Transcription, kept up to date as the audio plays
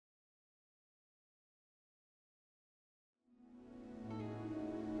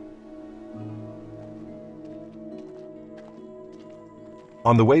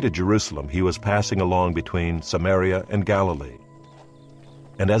On the way to Jerusalem, he was passing along between Samaria and Galilee.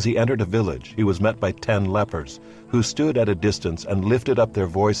 And as he entered a village, he was met by 10 lepers, who stood at a distance and lifted up their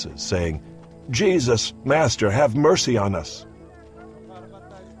voices, saying, "Jesus, Master, have mercy on us."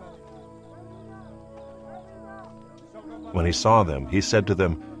 When he saw them, he said to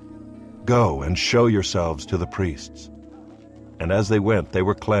them, "Go and show yourselves to the priests." And as they went, they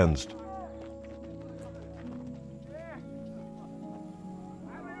were cleansed.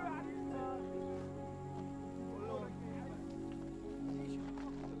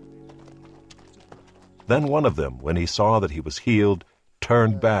 Then one of them, when he saw that he was healed,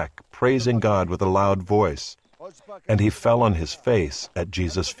 turned back, praising God with a loud voice. And he fell on his face at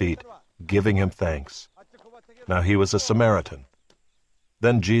Jesus' feet, giving him thanks. Now he was a Samaritan.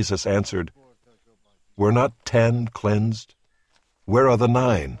 Then Jesus answered, "Were not 10 cleansed? Where are the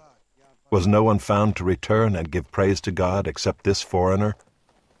 9? Was no one found to return and give praise to God except this foreigner?"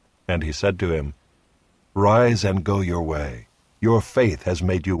 And he said to him, "Rise and go your way. Your faith has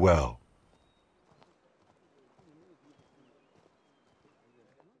made you well."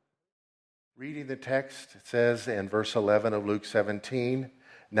 Reading the text, it says in verse 11 of Luke 17,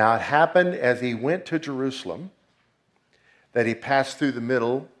 "Now it happened as he went to Jerusalem that he passed through the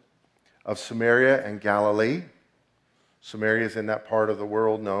middle of Samaria and Galilee." Samaria is in that part of the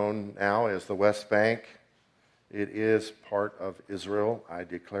world known now as the West Bank. It is part of Israel, I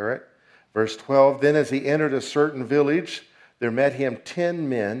declare it. Verse 12, "Then as he entered a certain village, there met him 10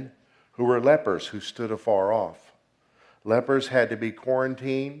 men who were lepers, who stood afar off." Lepers had to be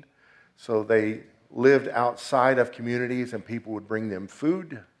quarantined, so they lived outside of communities, and people would bring them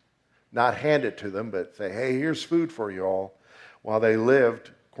food, not hand it to them, but say, "Hey, here's food for you all," while they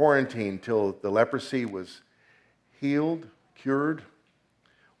lived quarantined till the leprosy was healed, cured,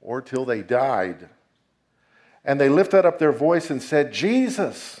 or till they died. And they lifted up their voice and said,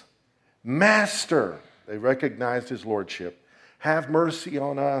 "Jesus, Master," they recognized his lordship, "have mercy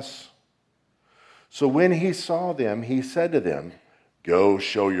on us." So when he saw them, he said to them, "Go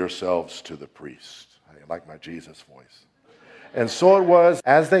show yourselves to the priest." I like my Jesus voice. And so it was,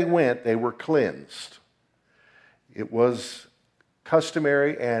 as they went, they were cleansed. It was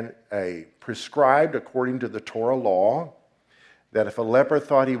customary and prescribed according to the Torah law that if a leper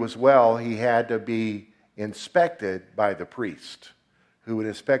thought he was well, he had to be inspected by the priest, who would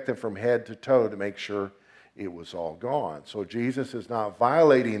inspect him from head to toe to make sure it was all gone. So Jesus is not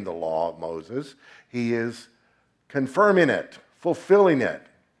violating the law of Moses. He is confirming it, fulfilling it,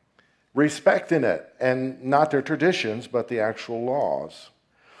 respecting it, and not their traditions, but the actual laws.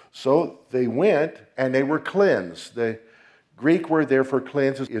 So they went and they were cleansed. The Greek word there for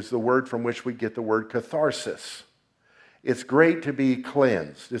cleanse is the word from which we get the word catharsis. It's great to be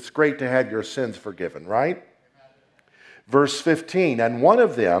cleansed. It's great to have your sins forgiven, right? Verse 15, "And one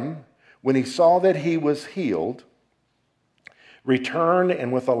of them, when he saw that he was healed, returned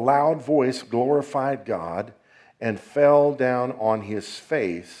and with a loud voice glorified God and fell down on his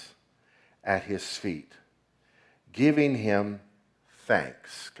face at his feet, giving him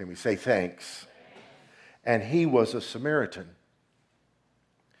thanks." Can we say thanks? And he was a Samaritan.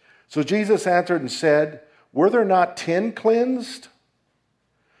 So Jesus answered and said, "Were there not 10 cleansed?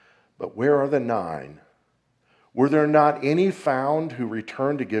 But where are the 9? Were there not any found who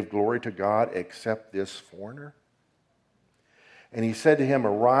returned to give glory to God except this foreigner?" And he said to him,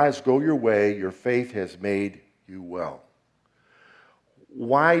 "Arise, go your way, your faith has made you well."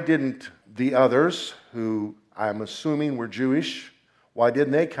 Why didn't the others, who I'm assuming were Jewish, why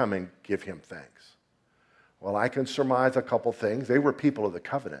didn't they come and give him thanks? Well, I can surmise a couple things. They were people of the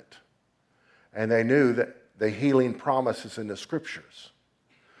covenant, and they knew that the healing promises in the scriptures.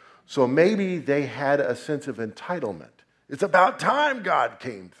 So maybe they had a sense of entitlement. It's about time God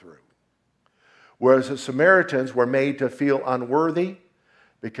came through. Whereas the Samaritans were made to feel unworthy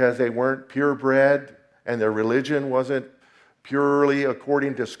because they weren't purebred and their religion wasn't purely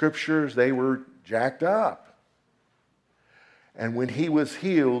according to scriptures. They were jacked up. And when he was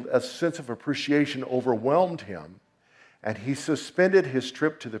healed, a sense of appreciation overwhelmed him, and he suspended his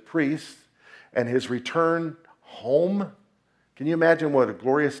trip to the priest and his return home. Can you imagine what a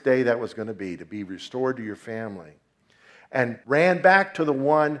glorious day that was going to be restored to your family? And ran back to the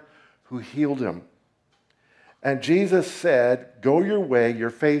one who healed him. And Jesus said, "Go your way, your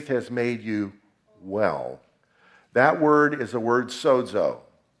faith has made you well." That word is the word sozo,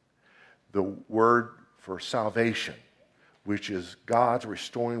 the word for salvation, which is God's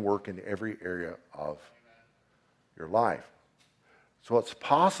restoring work in every area of your life. So it's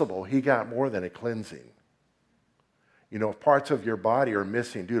possible he got more than a cleansing. You know, if parts of your body are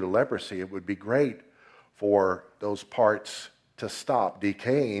missing due to leprosy, it would be great for those parts to stop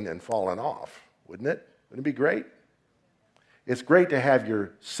decaying and falling off, wouldn't it? Wouldn't it be great? It's great to have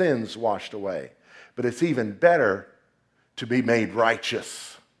your sins washed away, but it's even better to be made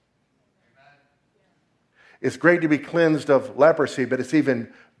righteous. It's great to be cleansed of leprosy, but it's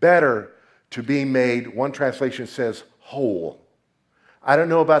even better to be made, one translation says, whole. I don't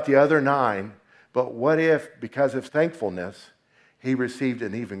know about the other 9, but what if, because of thankfulness, he received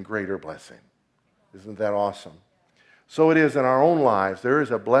an even greater blessing? Isn't that awesome? So it is in our own lives. There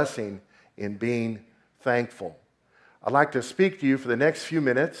is a blessing in being thankful. I'd like to speak to you for the next few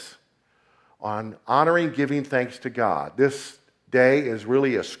minutes on honoring, giving thanks to God. This day is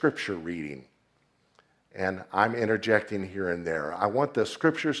really a scripture reading, and I'm interjecting here and there. I want the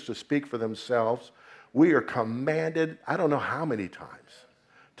scriptures to speak for themselves. We are commanded, I don't know how many times,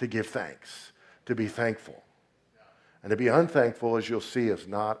 to give thanks, to be thankful. And to be unthankful, as you'll see, is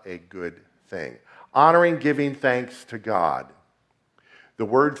not a good thing. Honoring, giving thanks to God. The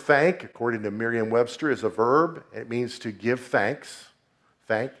word thank, according to Merriam-Webster, is a verb. It means to give thanks.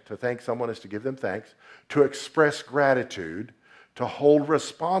 To thank someone is to give them thanks. To express gratitude. To hold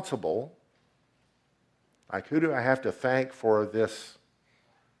responsible. Like, who do I have to thank for this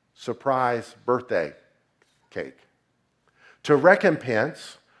surprise birthday cake? To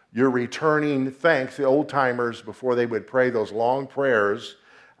recompense. You're returning thanks. The old timers, before they would pray those long prayers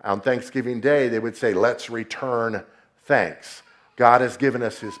on Thanksgiving Day, they would say, let's return thanks. God has given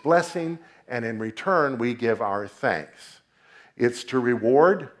us his blessing, and in return, we give our thanks. It's to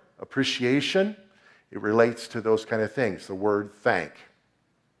reward, appreciation. It relates to those kind of things, the word thank.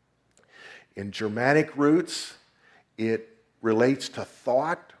 In Germanic roots, it relates to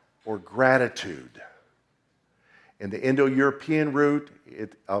thought or gratitude. In the Indo-European root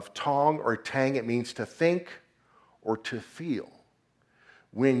of tong or tang, it means to think or to feel.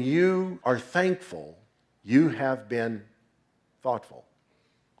 When you are thankful, you have been thoughtful.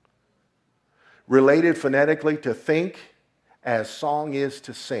 Related phonetically to think as song is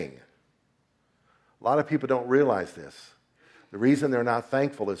to sing. A lot of people don't realize this. The reason they're not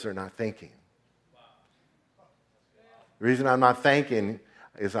thankful is they're not thinking. The reason I'm not thanking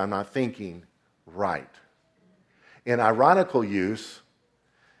is I'm not thinking right. In ironical use,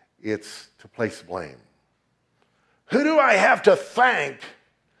 it's to place blame. Who do I have to thank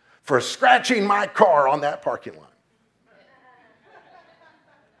for scratching my car on that parking lot?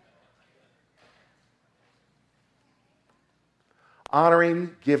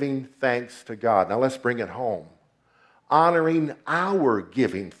 Honoring, giving thanks to God. Now let's bring it home. Honoring our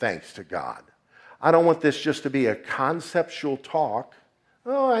giving thanks to God. I don't want this just to be a conceptual talk.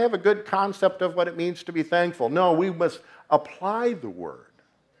 Oh, I have a good concept of what it means to be thankful. No, we must apply the word.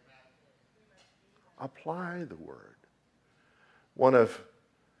 Apply the word. One of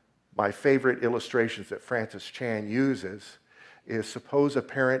my favorite illustrations that Francis Chan uses is, suppose a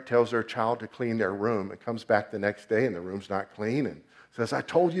parent tells their child to clean their room and comes back the next day and the room's not clean and says, I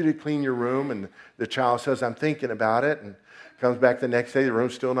told you to clean your room, and the child says, I'm thinking about it, and comes back the next day, the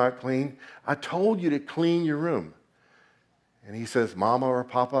room's still not clean. I told you to clean your room. And he says, Mama or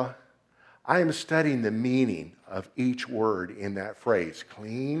Papa, I am studying the meaning of each word in that phrase.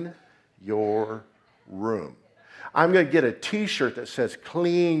 Clean your room. I'm going to get a t-shirt that says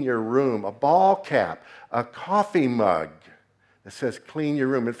clean your room, a ball cap, a coffee mug that says clean your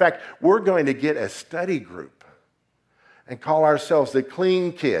room. In fact, we're going to get a study group and call ourselves the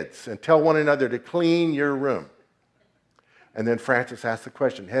Clean Kids and tell one another to clean your room. And then Francis asked the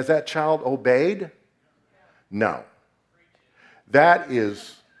question, has that child obeyed? No. That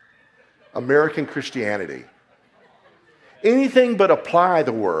is American Christianity. Anything but apply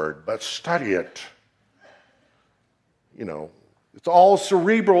the word, but study it. You know, it's all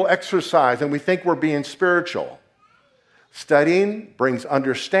cerebral exercise, and we think we're being spiritual. Studying brings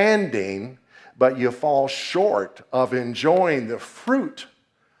understanding, but you fall short of enjoying the fruit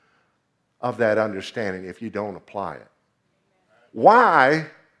of that understanding if you don't apply it. Why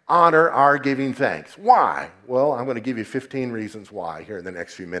honor our giving thanks? Why? Well, I'm going to give you 15 reasons why here in the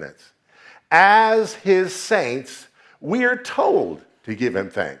next few minutes. As his saints, we are told to give him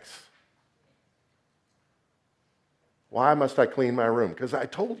thanks. Why must I clean my room? Because I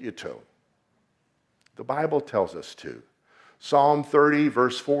told you to. The Bible tells us to. Psalm 30,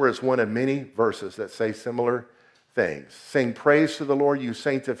 verse 4 is one of many verses that say similar things. Sing praise to the Lord, you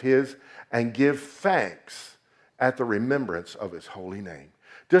saints of his, and give thanks at the remembrance of his holy name.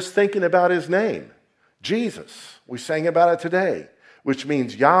 Just thinking about his name, Jesus, we sang about it today, which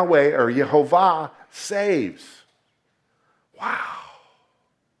means Yahweh or Yehovah saves. Wow.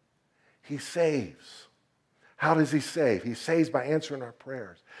 He saves. How does he save? He saves by answering our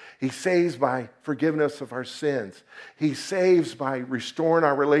prayers. He saves by forgiving us of our sins. He saves by restoring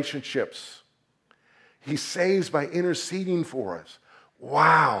our relationships. He saves by interceding for us.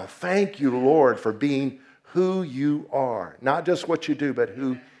 Wow, thank you, Lord, for being who you are. Not just what you do, but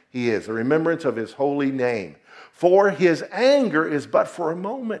who he is. The remembrance of his holy name. For his anger is but for a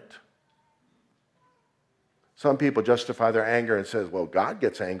moment. Some people justify their anger and says, well, God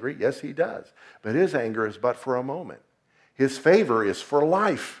gets angry. Yes, he does. But his anger is but for a moment. His favor is for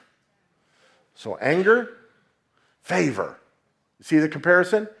life. So anger, favor. You see the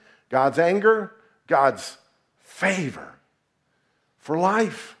comparison? God's anger, God's favor for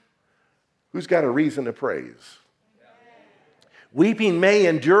life. Who's got a reason to praise? Weeping may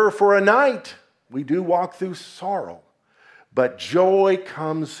endure for a night. We do walk through sorrow. But joy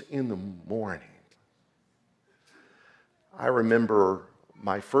comes in the morning. I remember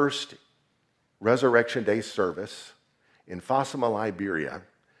my first Resurrection Day service in Fatima, Liberia,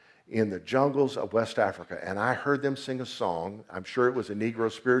 in the jungles of West Africa. And I heard them sing a song. I'm sure it was a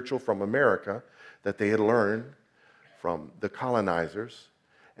Negro spiritual from America that they had learned from the colonizers.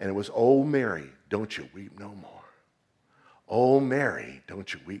 And it was, "Oh Mary, don't you weep no more. Oh Mary,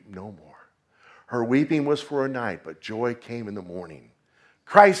 don't you weep no more. Her weeping was for a night, but joy came in the morning.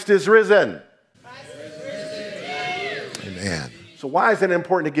 Christ is risen." Amen. So why is it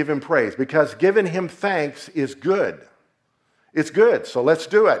important to give him praise? Because giving him thanks is good. It's good, so let's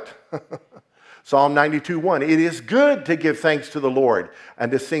do it. Psalm 92:1, it is good to give thanks to the Lord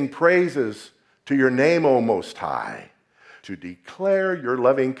and to sing praises to your name, O Most High, to declare your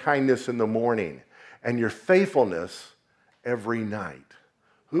loving kindness in the morning and your faithfulness every night.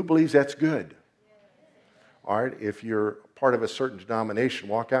 Who believes that's good? All right, if you're part of a certain denomination,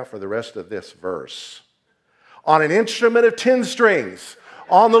 walk out for the rest of this verse. On an instrument of 10 strings,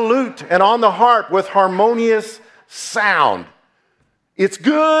 on the lute and on the harp with harmonious sound. It's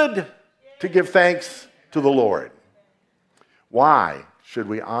good to give thanks to the Lord. Why should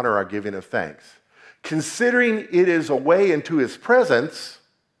we honor our giving of thanks? Considering it is a way into his presence,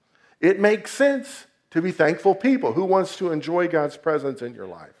 it makes sense to be thankful people. Who wants to enjoy God's presence in your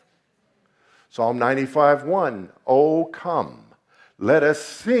life? Psalm 95:1, oh come, let us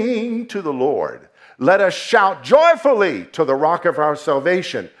sing to the Lord. Let us shout joyfully to the rock of our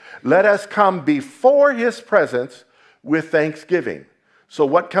salvation. Let us come before his presence with thanksgiving. So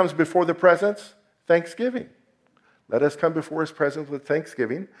what comes before the presence? Thanksgiving. Let us come before his presence with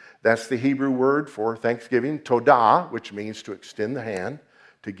thanksgiving. That's the Hebrew word for thanksgiving, todah, which means to extend the hand,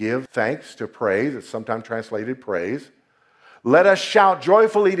 to give thanks, to praise. It's sometimes translated praise. Let us shout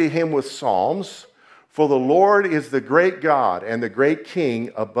joyfully to him with psalms, for the Lord is the great God and the great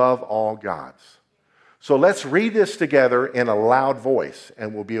King above all gods. So let's read this together in a loud voice,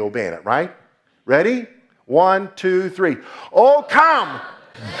 and we'll be obeying it, right? Ready? 1, 2, 3. Oh, come!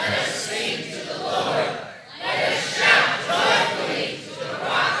 Let us sing to the Lord. Let us shout joyfully to the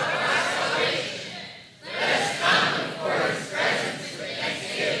rock of our salvation. Let us come before his presence with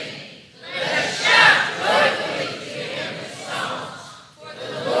thanksgiving. Let us shout joyfully to him with songs. For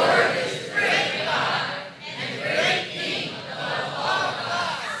the Lord is the great God and the great King above all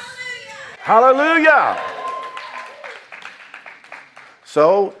gods. Hallelujah!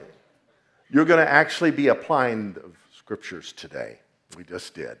 So, you're going to actually be applying the scriptures today. We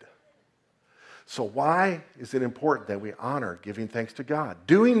just did. So why is it important that we honor giving thanks to God?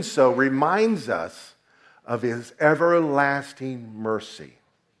 Doing so reminds us of his everlasting mercy.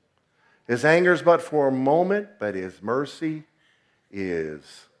 His anger is but for a moment, but his mercy is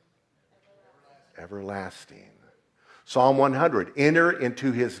everlasting. Psalm 100, enter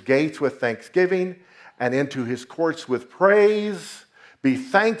into his gates with thanksgiving and into his courts with praise. Be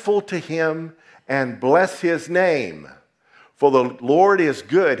thankful to him and bless his name. For the Lord is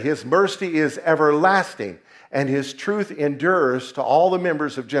good, his mercy is everlasting, and his truth endures to all the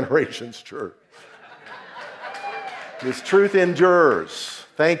members of Generations Church. His truth endures.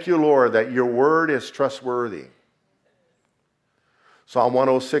 Thank you, Lord, that your word is trustworthy. Psalm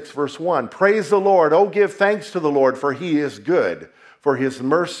 106, verse 1. Praise the Lord. Oh, give thanks to the Lord, for he is good, for his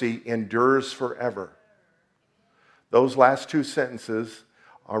mercy endures forever. Those last two sentences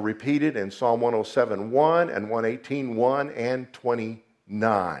are repeated in Psalm 107:1 and 118:1 and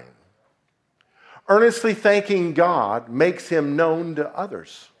 29. Earnestly thanking God makes him known to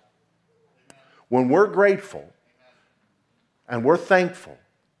others. When we're grateful and we're thankful,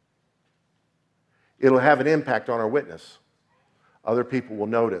 it'll have an impact on our witness. Other people will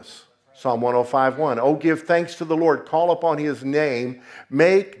notice. Psalm 105:1. Oh, give thanks to the Lord. Call upon his name.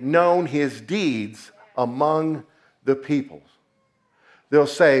 Make known his deeds among the peoples. They'll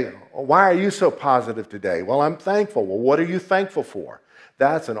say, why are you so positive today? Well, I'm thankful. Well, what are you thankful for?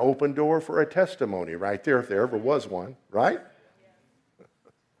 That's an open door for a testimony right there, if there ever was one, right?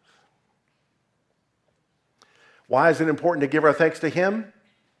 Why is it important to give our thanks to Him?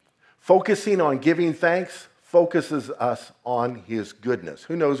 Focusing on giving thanks focuses us on His goodness.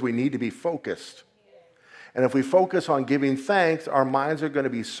 Who knows we need to be focused? And if we focus on giving thanks, our minds are going to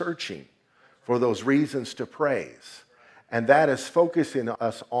be searching for those reasons to praise. And that is focusing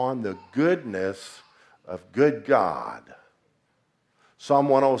us on the goodness of good God. Psalm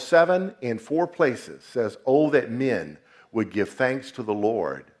 107 in 4 places says, "Oh, that men would give thanks to the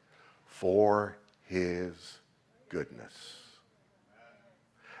Lord for His goodness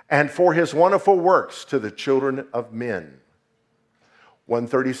and for His wonderful works to the children of men."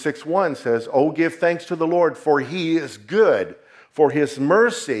 136:1 says, "Oh, give thanks to the Lord, for He is good, for His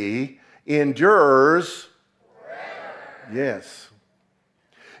mercy endures forever." Yes.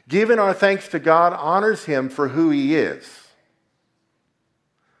 Giving our thanks to God honors Him for who He is.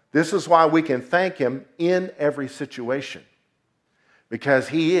 This is why we can thank Him in every situation, because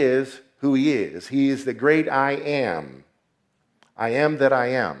He is who He is. He is the great I am. I am that I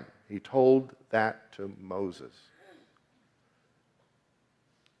am. He told that to Moses.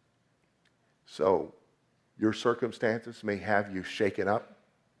 So, your circumstances may have you shaken up,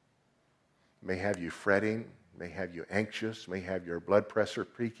 may have you fretting, may have you anxious, may have your blood pressure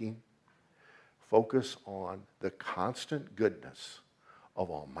peaking. Focus on the constant goodness of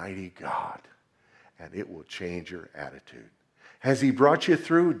Almighty God, and it will change your attitude. Has He brought you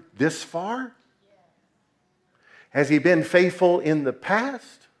through this far? Has He been faithful in the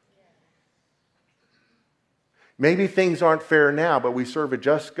past? Maybe things aren't fair now, but we serve a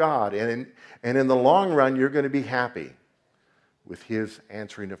just God, and in the long run, you're going to be happy with His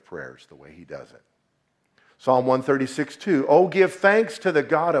answering of prayers the way He does it. Psalm 136:2, "Oh, give thanks to the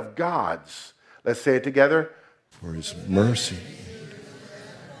God of gods." Let's say it together. "For His mercy."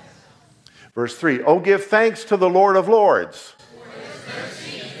 Verse 3, "Oh, give thanks to the Lord of lords."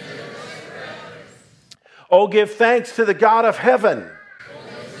 "Oh, give thanks to the God of heaven."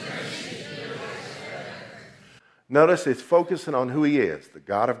 Notice it's focusing on who He is. The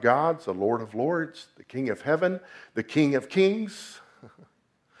God of gods, the Lord of lords, the King of heaven, the King of kings,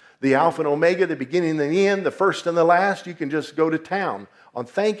 the Alpha and Omega, the beginning and the end, the first and the last. You can just go to town on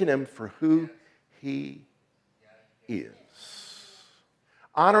thanking Him for who He is.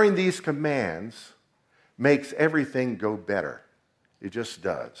 Honoring these commands makes everything go better. It just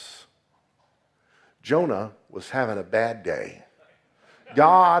does. Jonah was having a bad day.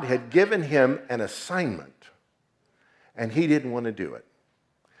 God had given him an assignment, and he didn't want to do it.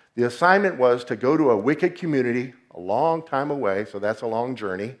 The assignment was to go to a wicked community a long time away, so that's a long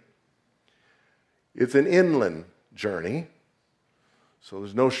journey. It's an inland journey, so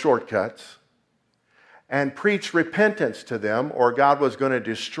there's no shortcuts. And preach repentance to them, or God was going to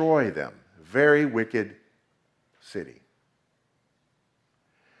destroy them. Very wicked city.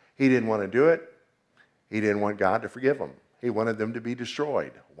 He didn't want to do it. He didn't want God to forgive them. He wanted them to be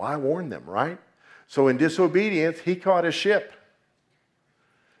destroyed. Why warn them, right? So in disobedience, he caught a ship.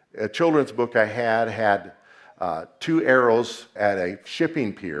 A children's book I had 2 arrows at a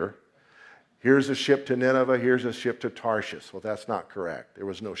shipping pier. Here's a ship to Nineveh, here's a ship to Tarshish. Well, that's not correct. There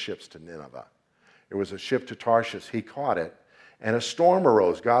was no ships to Nineveh. There was a ship to Tarshish. He caught it, and a storm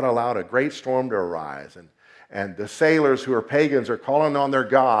arose. God allowed a great storm to arise, and the sailors who are pagans are calling on their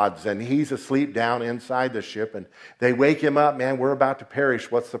gods, and he's asleep down inside the ship, and they wake him up. "Man, we're about to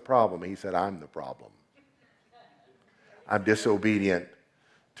perish. What's the problem?" He said, "I'm the problem. I'm disobedient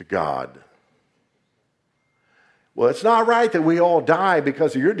to God." Well, it's not right that we all die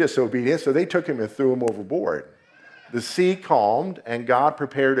because of your disobedience, so they took him and threw him overboard. The sea calmed, and God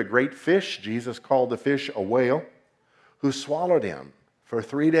prepared a great fish. Jesus called the fish a whale, who swallowed him. For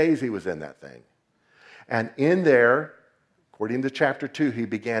 3 days he was in that thing. And in there, according to chapter 2, he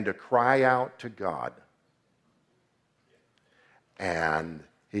began to cry out to God. And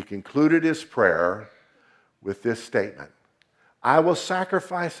he concluded his prayer with this statement: "I will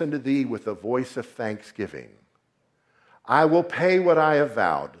sacrifice unto thee with a voice of thanksgiving. I will pay what I have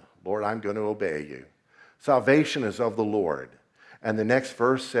vowed." Lord, I'm going to obey you. Salvation is of the Lord. And the next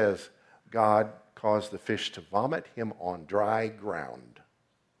verse says, God caused the fish to vomit him on dry ground.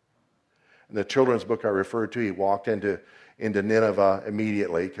 In the children's book I referred to, he walked into Nineveh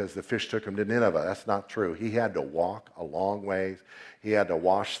immediately because the fish took him to Nineveh. That's not true. He had to walk a long ways. He had to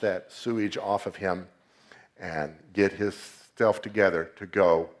wash that sewage off of him and get himself together to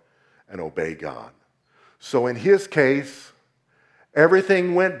go and obey God. So in his case,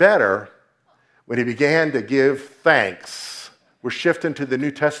 everything went better when he began to give thanks We're shifting to the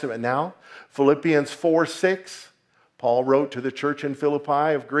New Testament now. Philippians 4:6, Paul wrote to the church in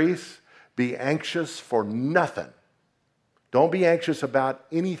Philippi of Greece, be anxious for nothing. Don't be anxious about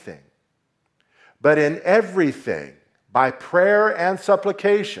anything. But in everything, by prayer and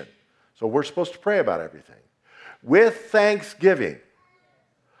supplication. So we're supposed to pray about everything. With thanksgiving,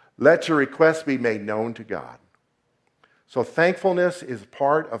 let your requests be made known to God. So thankfulness is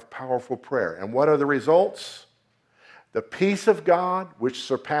part of powerful prayer. And what are the results? The peace of God, which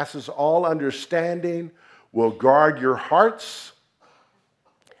surpasses all understanding, will guard your hearts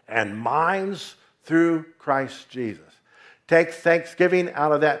and minds through Christ Jesus. Take thanksgiving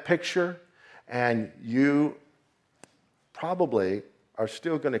out of that picture, and you probably are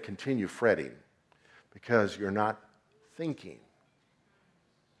still going to continue fretting because you're not thinking.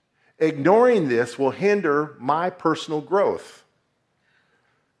 Ignoring this will hinder my personal growth.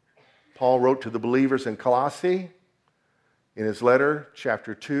 Paul wrote to the believers in Colossae in his letter,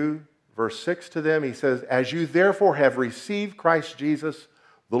 chapter 2, verse 6 to them. He says, as you therefore have received Christ Jesus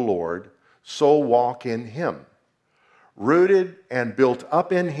the Lord, so walk in him, rooted and built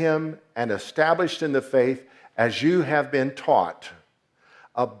up in him and established in the faith as you have been taught,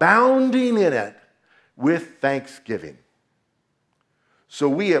 abounding in it with thanksgiving. So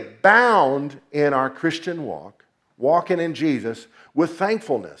we abound in our Christian walk, walking in Jesus, with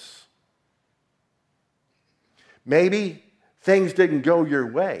thankfulness. Maybe things didn't go your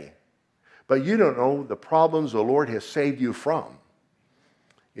way, but you don't know the problems the Lord has saved you from.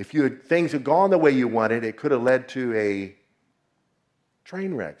 If things had gone the way you wanted, it could have led to a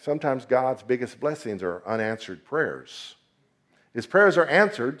train wreck. Sometimes God's biggest blessings are unanswered prayers. His prayers are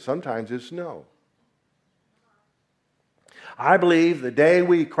answered, sometimes it's no. I believe the day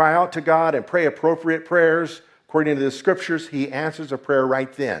we cry out to God and pray appropriate prayers, according to the scriptures, he answers a prayer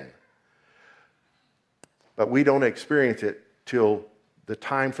right then. But we don't experience it till the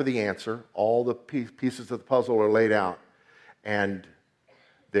time for the answer. All the pieces of the puzzle are laid out, and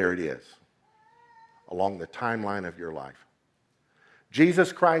there it is, along the timeline of your life.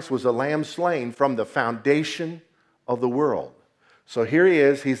 Jesus Christ was a lamb slain from the foundation of the world. So here he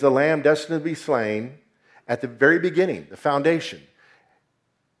is, he's the lamb destined to be slain at the very beginning, the foundation.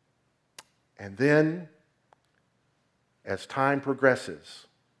 And then, as time progresses,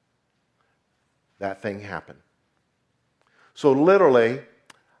 that thing happened. So literally,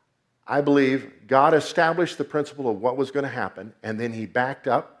 I believe God established the principle of what was going to happen, and then he backed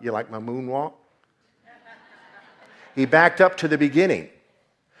up. You like my moonwalk? He backed up to the beginning.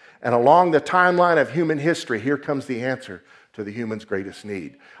 And along the timeline of human history, here comes the answer to the human's greatest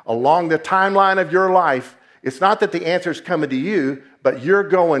need. Along the timeline of your life, it's not that the answer is coming to you, but you're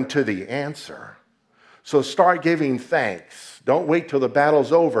going to the answer. So start giving thanks. Don't wait till the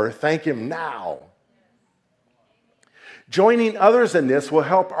battle's over. Thank him now. Joining others in this will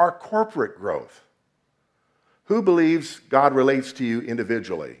help our corporate growth. Who believes God relates to you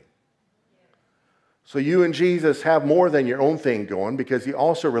individually? So you and Jesus have more than your own thing going because he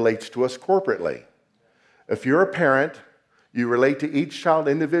also relates to us corporately. If you're a parent, you relate to each child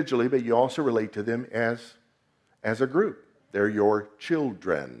individually, but you also relate to them as a group. They're your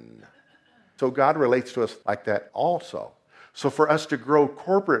children. So God relates to us like that also. So for us to grow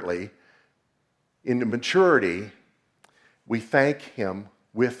corporately into maturity, we thank him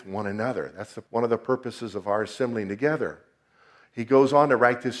with one another. That's one of the purposes of our assembling together. He goes on to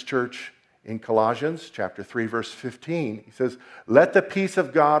write this church in Colossians chapter 3, verse 15. He says, let the peace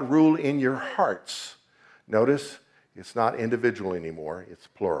of God rule in your hearts. Notice, it's not individual anymore, it's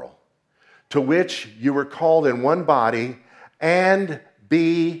plural. To which you were called in one body, and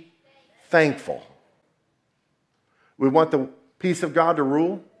be thankful. We want the peace of God to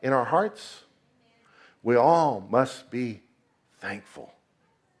rule in our hearts. We all must be thankful.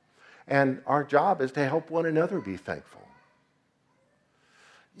 And our job is to help one another be thankful.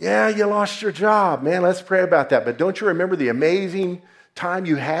 Yeah, you lost your job. Man, let's pray about that. But don't you remember the amazing time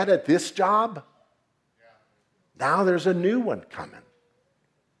you had at this job? Now there's a new one coming.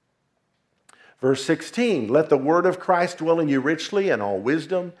 Verse 16, let the word of Christ dwell in you richly in all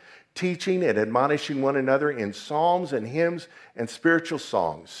wisdom, teaching and admonishing one another in psalms and hymns and spiritual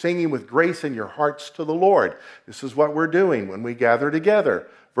songs, singing with grace in your hearts to the Lord. This is what we're doing when we gather together.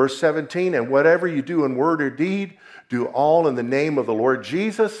 Verse 17, and whatever you do in word or deed, do all in the name of the Lord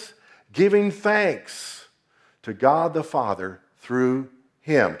Jesus, giving thanks to God the Father through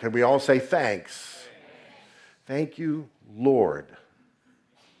him. Can we all say thanks? Thank you, Lord.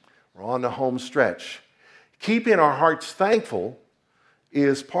 We're on the home stretch. Keeping our hearts thankful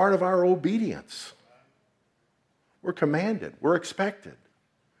is part of our obedience. We're commanded. We're expected.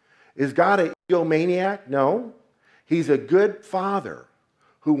 Is God an egomaniac? No. He's a good father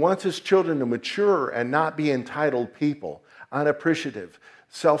who wants his children to mature and not be entitled people, unappreciative,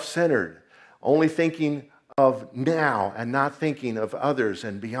 self-centered, only thinking of now and not thinking of others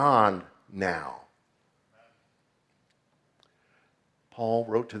and beyond now. Paul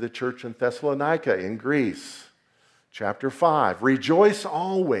wrote to the church in Thessalonica in Greece, chapter 5, rejoice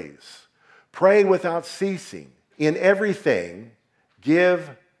always, pray without ceasing, in everything give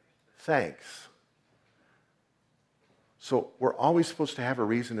thanks. So we're always supposed to have a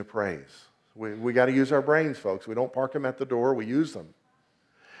reason to praise. We got to use our brains, folks. We don't park them at the door, we use them.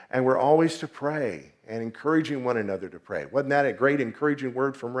 And we're always to pray and encouraging one another to pray. Wasn't that a great encouraging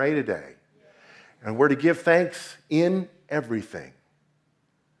word from Ray today? And we're to give thanks in everything.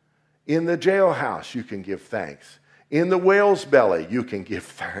 In the jailhouse, you can give thanks. In the whale's belly, you can give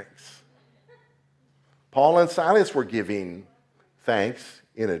thanks. Paul and Silas were giving thanks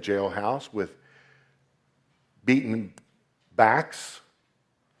in a jailhouse with beaten backs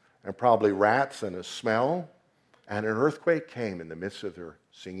and probably rats and a smell. And an earthquake came in the midst of their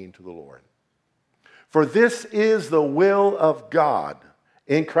singing to the Lord. For this is the will of God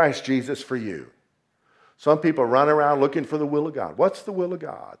in Christ Jesus for you. Some people run around looking for the will of God. What's the will of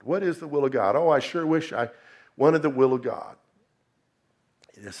God? What is the will of God? Oh, I sure wish I wanted the will of God.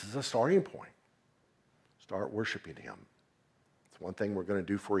 This is a starting point. Start worshiping Him. It's one thing we're going to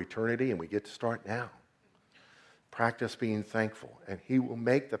do for eternity, and we get to start now. Practice being thankful, and He will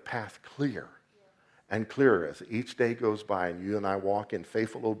make the path clear and clearer as each day goes by and you and I walk in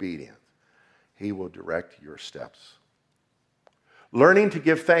faithful obedience. He will direct your steps. Learning to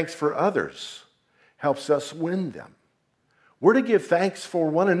give thanks for others helps us win them. We're to give thanks for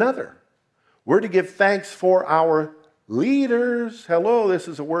one another. We're to give thanks for our leaders. Hello, this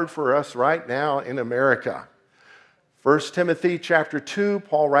is a word for us right now in America. 1 Timothy chapter 2,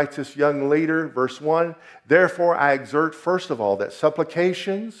 Paul writes this young leader, verse 1, therefore I exhort first of all that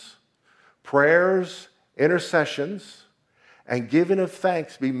supplications, prayers, intercessions, and giving of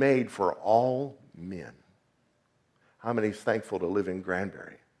thanks be made for all men. How many is thankful to live in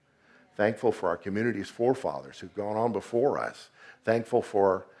Granbury? Thankful for our community's forefathers who've gone on before us. Thankful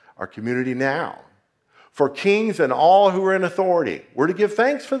for our community now. For kings and all who are in authority, we're to give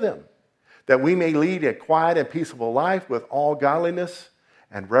thanks for them, that we may lead a quiet and peaceable life with all godliness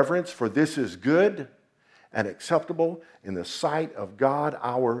and reverence, for this is good and acceptable in the sight of God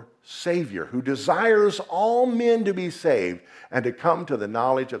our Savior, who desires all men to be saved and to come to the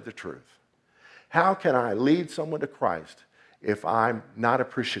knowledge of the truth. How can I lead someone to Christ if I'm not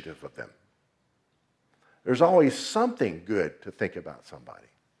appreciative of them? There's always something good to think about somebody.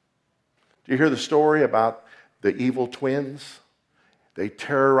 Do you hear the story about the evil twins? They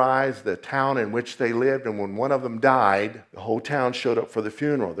terrorized the town in which they lived, and when one of them died, the whole town showed up for the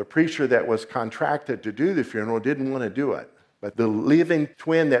funeral. The preacher that was contracted to do the funeral didn't want to do it. But the living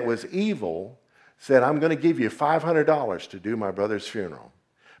twin that was evil said, I'm going to give you $500 to do my brother's funeral,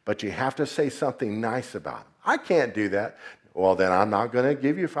 but you have to say something nice about him. I can't do that. Well, then I'm not going to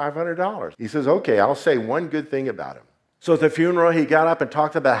give you $500. He says, okay, I'll say one good thing about him. So at the funeral, he got up and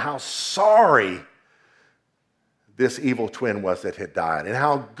talked about how sorry this evil twin was that had died and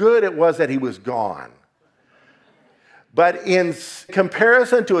how good it was that he was gone. But in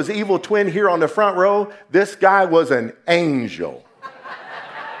comparison to his evil twin here on the front row, this guy was an angel.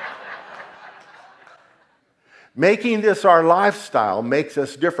 Making this our lifestyle makes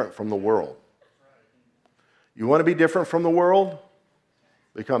us different from the world. You want to be different from the world?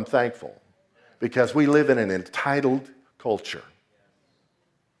 Become thankful. Because we live in an entitled culture.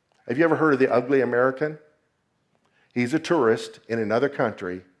 Have you ever heard of the ugly American? He's a tourist in another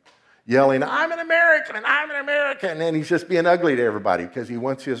country yelling, I'm an American, and I'm an American. And he's just being ugly to everybody because he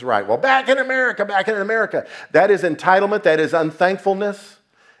wants his right. Well, back in America, back in America. That is entitlement, that is unthankfulness,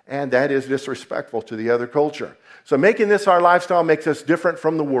 and that is disrespectful to the other culture. So making this our lifestyle makes us different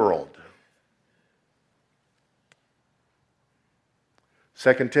from the world.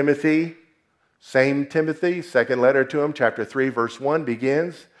 2 Timothy, same Timothy, second letter to him, chapter 3, verse 1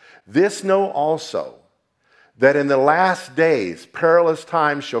 begins, this know also, that in the last days perilous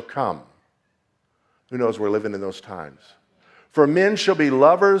times shall come. Who knows, we're living in those times. For men shall be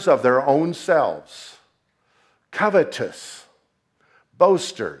lovers of their own selves, covetous,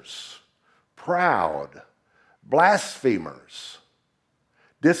 boasters, proud, blasphemers,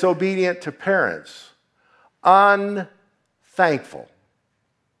 disobedient to parents, unthankful,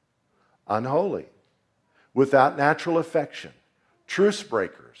 unholy, without natural affection, truce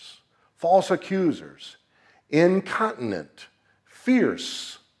breakers, false accusers, incontinent,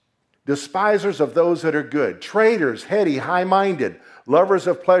 fierce, despisers of those that are good, traitors, heady, high-minded, lovers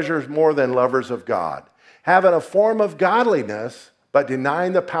of pleasures more than lovers of God, having a form of godliness, but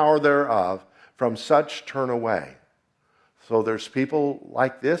denying the power thereof, from such turn away. So there's people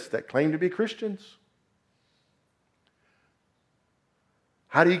like this that claim to be Christians.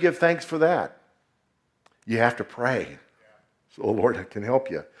 How do you give thanks for that? You have to pray. So the Lord can help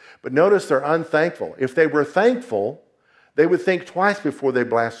you. But notice they're unthankful. If they were thankful, they would think twice before they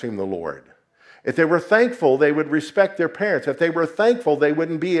blaspheme the Lord. If they were thankful, they would respect their parents. If they were thankful, they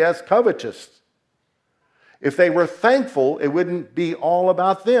wouldn't be as covetous. If they were thankful, it wouldn't be all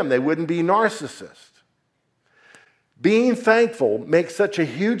about them. They wouldn't be narcissists. Being thankful makes such a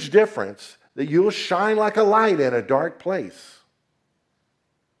huge difference that you'll shine like a light in a dark place.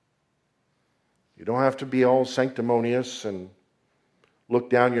 You don't have to be all sanctimonious and look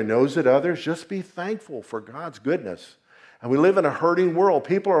down your nose at others. Just be thankful for God's goodness. And we live in a hurting world.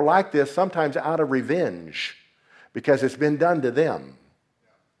 People are like this sometimes out of revenge because it's been done to them.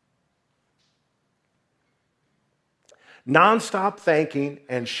 Nonstop thanking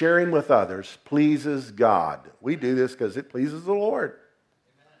and sharing with others pleases God. We do this because it pleases the Lord.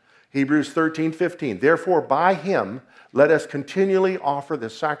 Hebrews 13:15. Therefore, by him, let us continually offer the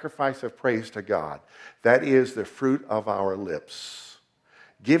sacrifice of praise to God. That is the fruit of our lips,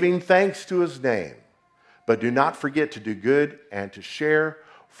 giving thanks to his name. But do not forget to do good and to share,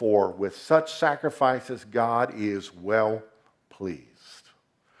 for with such sacrifices God is well pleased.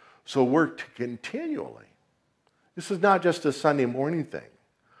 So we're to continually, this is not just a Sunday morning thing,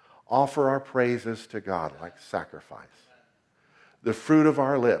 offer our praises to God like sacrifice. The fruit of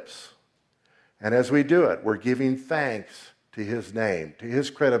our lips. And as we do it, we're giving thanks to his name, to his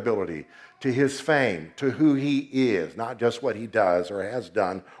credibility, to his fame, to who he is, not just what he does or has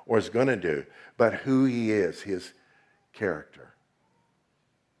done or is going to do, but who he is, his character.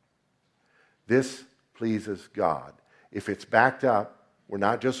 This pleases God. If it's backed up, we're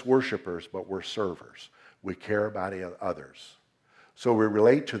not just worshipers, but we're servers. We care about others. So we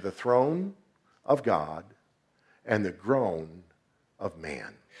relate to the throne of God and the groan of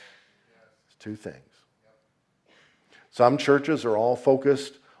man. It's two things. Some churches are all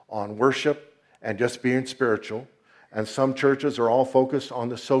focused on worship and just being spiritual, and some churches are all focused on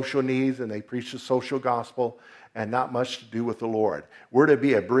the social needs and they preach the social gospel and not much to do with the Lord. We're to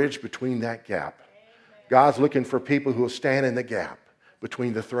be a bridge between that gap. God's looking for people who will stand in the gap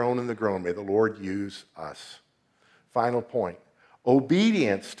between the throne and the groan. May the Lord use us. Final point.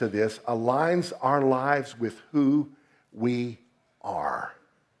 Obedience to this aligns our lives with who we are.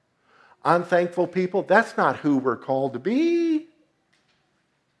 Unthankful people, that's not who we're called to be.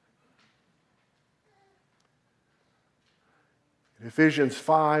 In Ephesians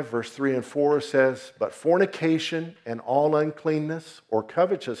 5, verse 3 and 4 says, but fornication and all uncleanness or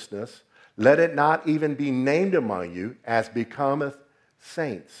covetousness, let it not even be named among you as becometh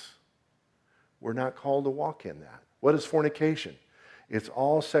saints. We're not called to walk in that. What is fornication? It's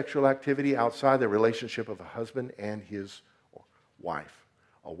all sexual activity outside the relationship of a husband and his wife.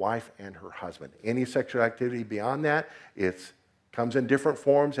 A wife and her husband. Any sexual activity beyond that, it comes in different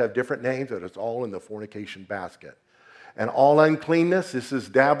forms, have different names, but it's all in the fornication basket. And all uncleanness, this is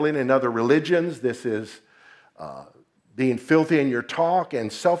dabbling in other religions. This is being filthy in your talk.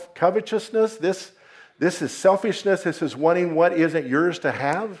 And self-covetousness, this is selfishness. This is wanting what isn't yours to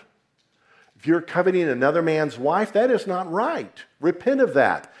have. If you're coveting another man's wife, that is not right. Repent of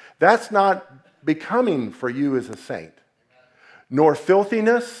that. That's not becoming for you as a saint. Nor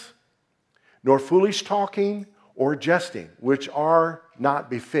filthiness, nor foolish talking, or jesting, which are not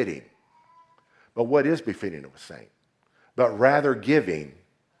befitting. But what is befitting of a saint? But rather giving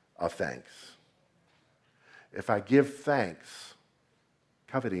of thanks. If I give thanks,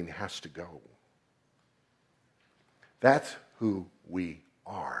 coveting has to go. That's who we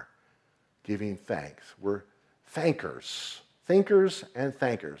are, giving thanks. We're thankers, thinkers and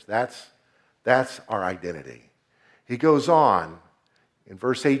thankers. That's our identity. He goes on in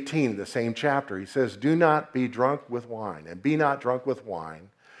verse 18 of the same chapter. He says, do not be drunk with wine, and be not drunk with wine,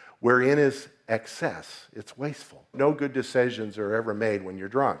 wherein is excess. It's wasteful. No good decisions are ever made when you're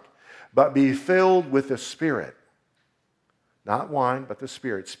drunk. But be filled with the Spirit. Not wine, but the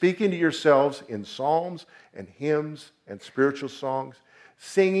Spirit. Speaking to yourselves in psalms and hymns and spiritual songs,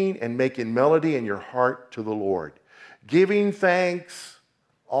 singing and making melody in your heart to the Lord. Giving thanks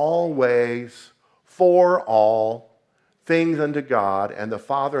always for all things unto God and the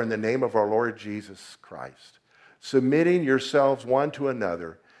Father in the name of our Lord Jesus Christ. Submitting yourselves one to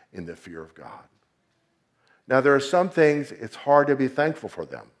another in the fear of God. Now, there are some things it's hard to be thankful for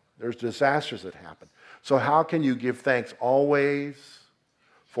them. There's disasters that happen. So how can you give thanks always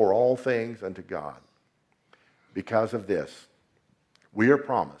for all things unto God? Because of this, we are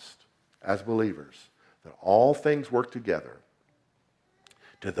promised as believers that all things work together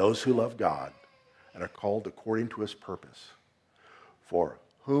to those who love God and are called according to his purpose. For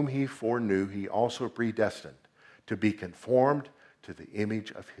whom he foreknew, he also predestined to be conformed to the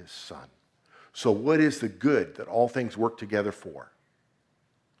image of his Son. So what is the good that all things work together for?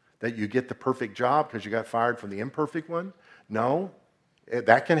 That you get the perfect job because you got fired from the imperfect one? No,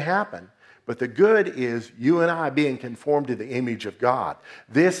 that can happen. But the good is you and I being conformed to the image of God.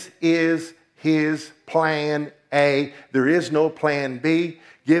 This is his plan A. There is no plan B.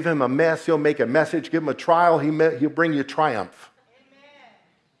 Give him a mess, he'll make a message. Give him a trial, he'll bring you triumph. Amen.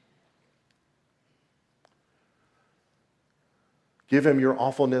 Give him your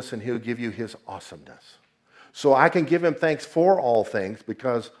awfulness and he'll give you his awesomeness. So I can give him thanks for all things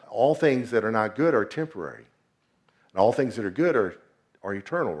because all things that are not good are temporary. And all things that are good are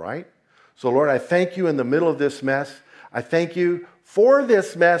eternal, right? So Lord, I thank you in the middle of this mess. I thank you for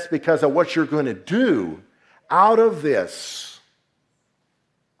this mess because of what you're going to do out of this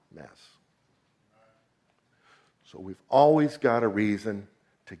mess. So we've always got a reason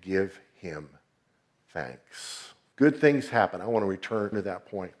to give him thanks. Good things happen. I want to return to that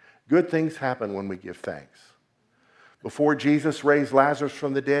point. Good things happen when we give thanks. Before Jesus raised Lazarus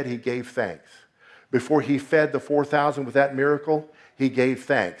from the dead, he gave thanks. Before he fed the 4,000 with that miracle, he gave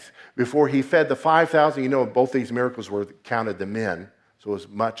thanks. Before he fed the 5,000, both these miracles were counted the men, so it was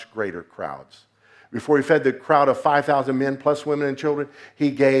much greater crowds. Before he fed the crowd of 5,000 men plus women and children,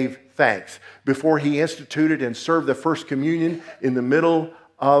 he gave thanks. Before he instituted and served the first communion in the middle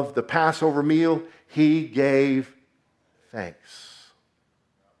of the Passover meal, he gave thanks.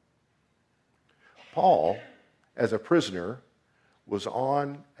 Paul, as a prisoner, was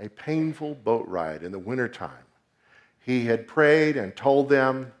on a painful boat ride in the wintertime. He had prayed and told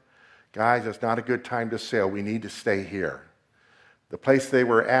them, guys, it's not a good time to sail. We need to stay here. The place they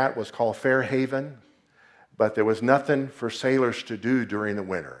were at was called Fairhaven, but there was nothing for sailors to do during the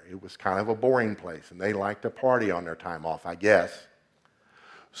winter. It was kind of a boring place, and they liked to party on their time off, I guess.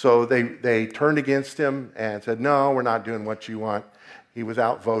 So they turned against him and said, no, we're not doing what you want. He was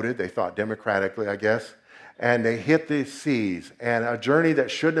outvoted, they thought democratically, I guess. And they hit the seas, and a journey that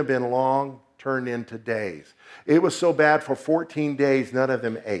shouldn't have been long turned into days. It was so bad for 14 days, none of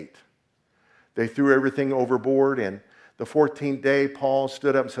them ate. They threw everything overboard, and the 14th day, Paul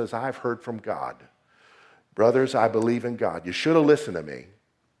stood up and says, I've heard from God. Brothers, I believe in God. You should have listened to me.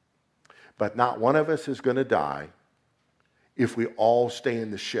 But not one of us is going to die if we all stay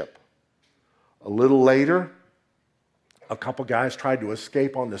in the ship. A little later, a couple guys tried to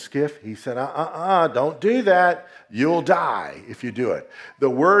escape on the skiff. He said, don't do that. You'll die if you do it. The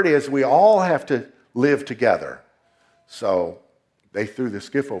word is we all have to live together. So they threw the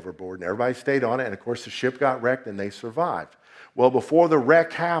skiff overboard and everybody stayed on it. And of course the ship got wrecked and they survived. Well, before the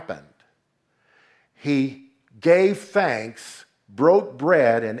wreck happened, he gave thanks, broke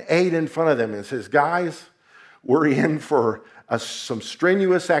bread and ate in front of them and says, guys, we're in for some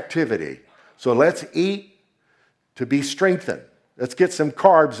strenuous activity. So let's eat to be strengthened. Let's get some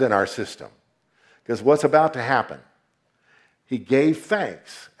carbs in our system. Because what's about to happen? He gave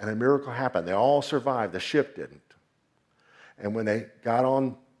thanks and a miracle happened. They all survived. The ship didn't. And when they got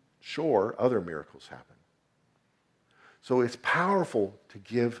on shore, other miracles happened. So it's powerful to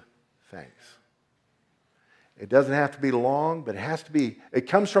give thanks. It doesn't have to be long, but it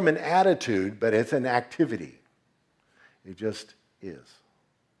comes from an attitude, but it's an activity. It just is.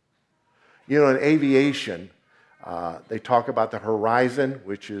 In aviation, they talk about the horizon,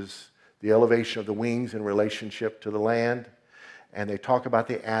 which is the elevation of the wings in relationship to the land. And they talk about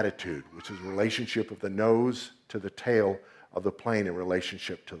the attitude, which is the relationship of the nose to the tail of the plane in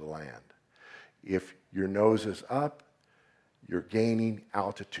relationship to the land. If your nose is up, you're gaining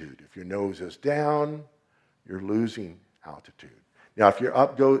altitude. If your nose is down, you're losing altitude. Now, if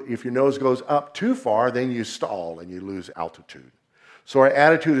your nose goes up too far, then you stall and you lose altitude. So our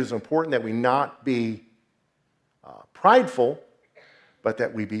attitude is important, that we not be prideful, but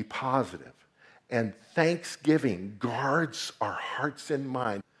that we be positive. And thanksgiving guards our hearts and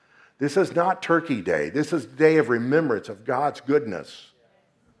minds. This is not Turkey Day. This is the day of remembrance of God's goodness.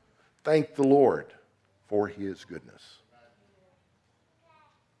 Thank the Lord for his goodness.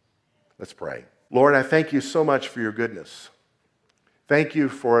 Let's pray. Lord, I thank you so much for your goodness. Thank you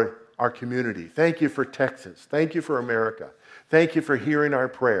for our community. Thank you for Texas. Thank you for America. Thank you for hearing our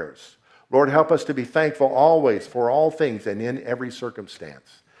prayers. Lord, help us to be thankful always for all things and in every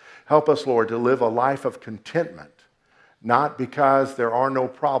circumstance. Help us, Lord, to live a life of contentment, not because there are no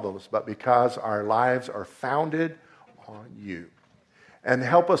problems, but because our lives are founded on you. And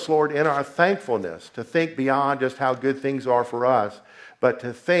help us, Lord, in our thankfulness to think beyond just how good things are for us, but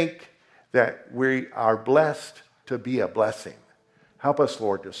to think that we are blessed to be a blessing. Help us,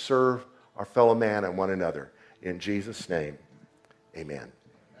 Lord, to serve our fellow man and one another. In Jesus' name, amen.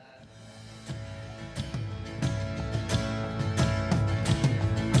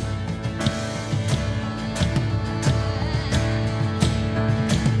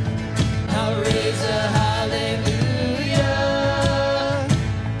 I'll raise a hallelujah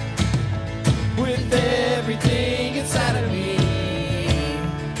with everything inside of me.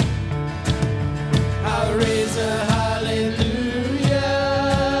 I'll raise a hallelujah.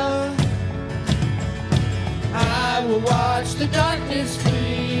 I will watch the darkness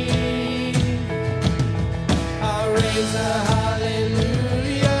flee. I'll raise a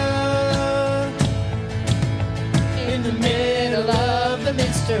hallelujah in the middle of the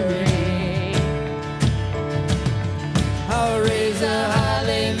mystery. I'll raise a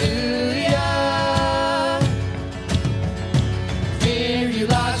hallelujah. Fear you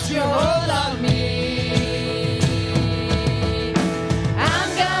lost your hold on me.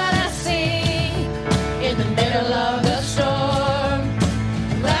 I'm gonna sing in the middle of the storm.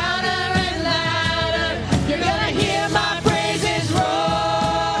 Louder and louder, you're gonna hear my praises roar.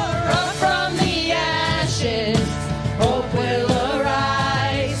 Up from the ashes, hope will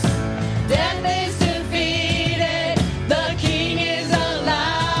arise. Death is defeated, the King is alive.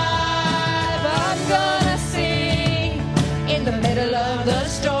 I'm gonna sing in the middle of the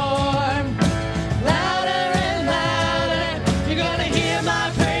storm. Louder and louder, you're gonna hear my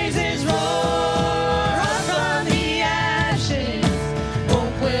praises roar. Up from the ashes,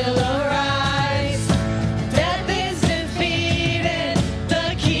 hope will arise. Death is defeated,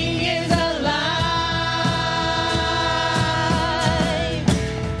 the King is alive.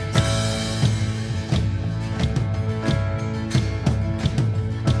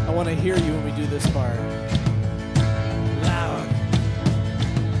 I want to hear you when we do this part. Loud.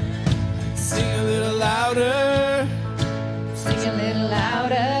 Sing a little louder. Sing a little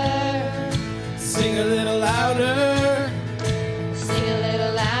louder. Sing a little louder. Sing a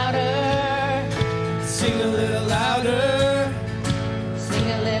little louder. Sing a little louder. Sing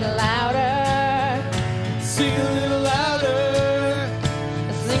a little louder. Sing a little louder.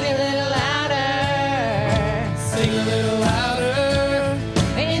 Sing a little louder. Sing a little louder.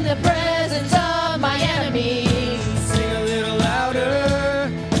 In the presence of my enemies. Sing a little louder.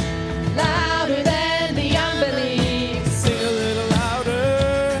 Louder than the unbelief. Sing a little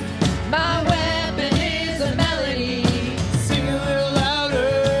louder. My weapon is a melody. Sing a little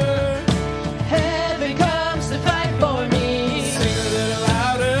louder. Heaven comes to fight for me. Sing a little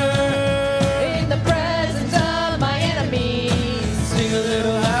louder. In the presence of my enemies. Sing a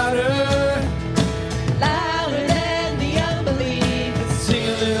little louder. Louder than the unbelief. Sing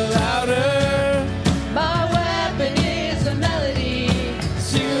a little louder. My weapon is a melody.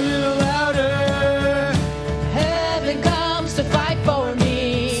 Sing a little louder. Heaven comes to fight for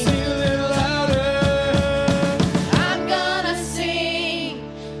me. Sing a little louder. I'm gonna sing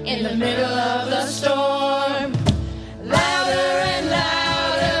in the middle of the storm. Louder and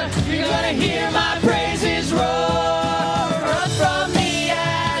louder, you're gonna hear my praises roar. Up from the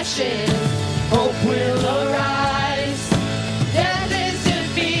ashes, hope will arise. Death is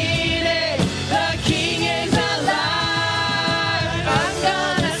defeated, the King is alive. I'm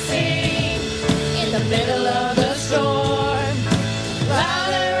gonna sing in the middle of the storm.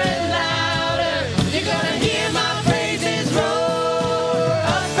 Louder and louder, you're gonna hear my praises roar.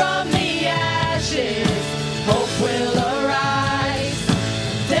 Up from the ashes, hope will arise.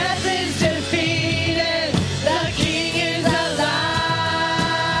 Death is defeated, the King is alive.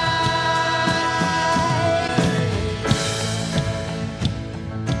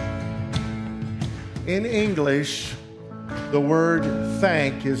 In English, the word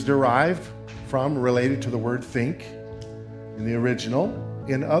thank is derived from, related to the word think in the original.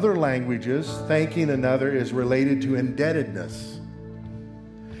 In other languages, thanking another is related to indebtedness.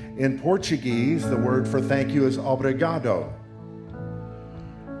 In Portuguese, the word for thank you is obrigado.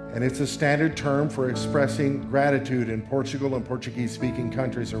 And it's a standard term for expressing gratitude in Portugal and Portuguese-speaking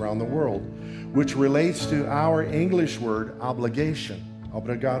countries around the world, which relates to our English word obligation.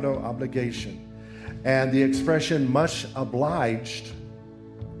 Obrigado, obligation. And the expression much obliged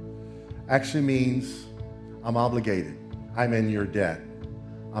actually means I'm obligated. I'm in your debt.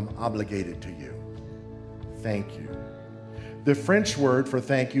 I'm obligated to you. Thank you. The French word for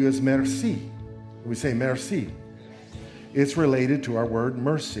thank you is merci. We say merci. It's related to our word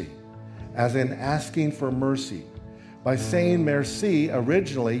mercy, as in asking for mercy. By saying merci,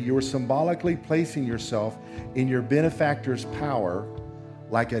 originally you were symbolically placing yourself in your benefactor's power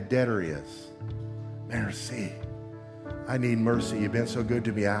like a debtor is. Merci. I need mercy. You've been so good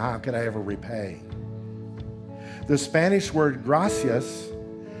to me. How could I ever repay? The Spanish word gracias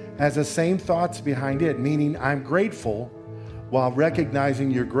has the same thoughts behind it, meaning I'm grateful while recognizing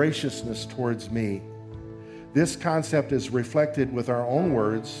your graciousness towards me. This concept is reflected with our own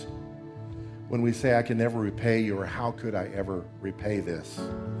words when we say, I can never repay you, or how could I ever repay this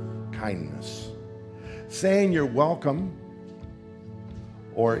kindness? Saying you're welcome,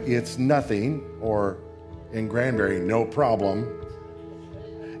 or it's nothing, or in Granbury, no problem,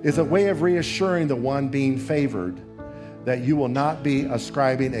 is a way of reassuring the one being favored that you will not be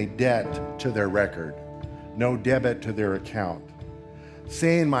ascribing a debt to their record, no debit to their account.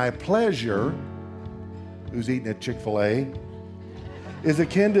 Saying my pleasure, who's eating at Chick-fil-A, is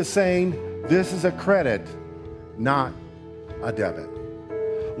akin to saying this is a credit, not a debit.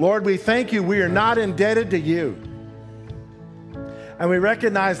 Lord, we thank you. We are not indebted to you. And we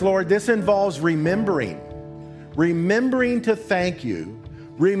recognize, Lord, this involves remembering to thank you,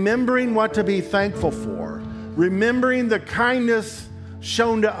 remembering what to be thankful for, remembering the kindness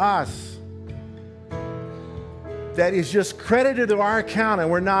shown to us that is just credited to our account, and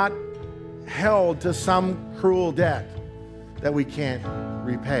we're not held to some cruel debt that we can't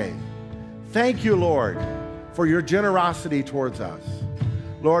repay. Thank you, Lord, for your generosity towards us.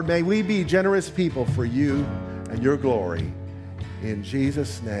 Lord, may we be generous people for you and your glory. In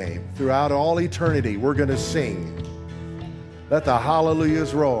Jesus' name, throughout all eternity, we're going to sing. Let the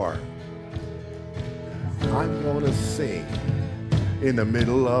hallelujahs roar. I'm going to sing in the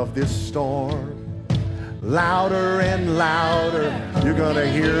middle of this storm. Louder and louder, you're going to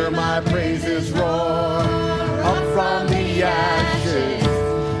hear my praises roar. Up from the ashes,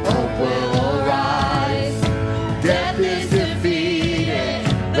 hope will arise. Death is defeated,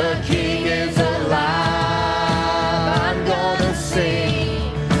 the King is alive. I'm going to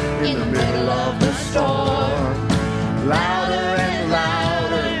sing in the middle of the storm. Louder and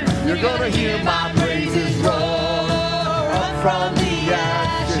louder, you're going to hear my praises roar. Up from the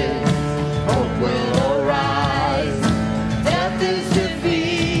ashes, hope will arise. Death is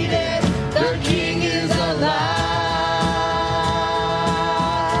defeated, the King is alive.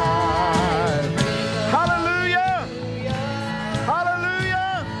 Hallelujah!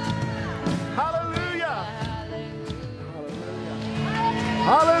 Hallelujah! Hallelujah!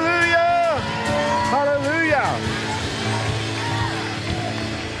 Hallelujah! Hallelujah!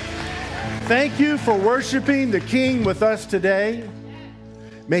 Thank you for worshiping the King with us today.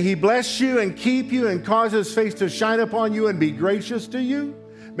 May he bless you and keep you and cause his face to shine upon you and be gracious to you.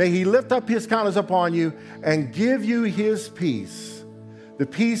 May he lift up his countenance upon you and give you his peace, the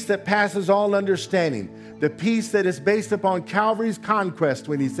peace that passes all understanding, the peace that is based upon Calvary's conquest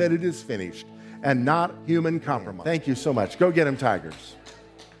when he said it is finished, and not human compromise. Thank you so much. Go get him, Tigers.